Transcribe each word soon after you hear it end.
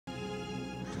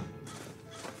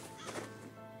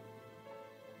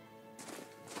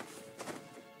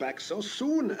back so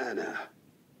soon, Anna.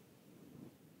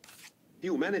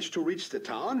 You managed to reach the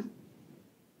town?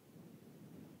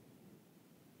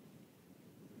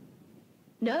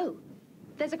 No.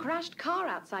 There's a crashed car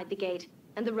outside the gate,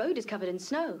 and the road is covered in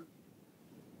snow.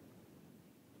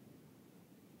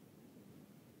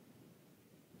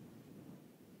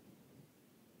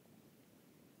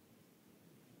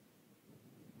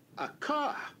 A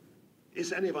car?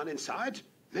 Is anyone inside?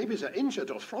 Maybe they're injured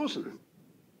or frozen.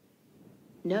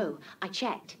 No, I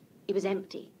checked. It was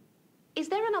empty. Is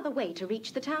there another way to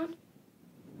reach the town?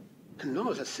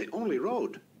 No, that's the only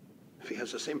road. We had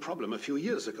the same problem a few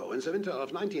years ago, in the winter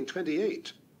of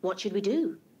 1928. What should we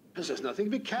do? There's nothing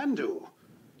we can do.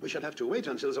 We shall have to wait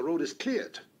until the road is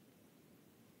cleared.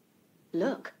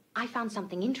 Look, I found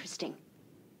something interesting.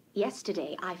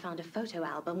 Yesterday, I found a photo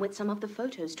album with some of the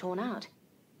photos torn out.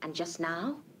 And just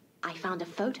now, I found a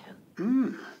photo.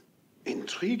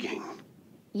 Intriguing.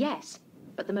 Yes,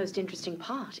 but the most interesting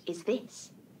part is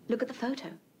this. Look at the photo.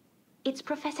 It's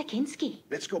Professor Kinski.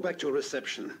 Let's go back to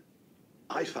reception.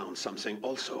 I found something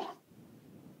also.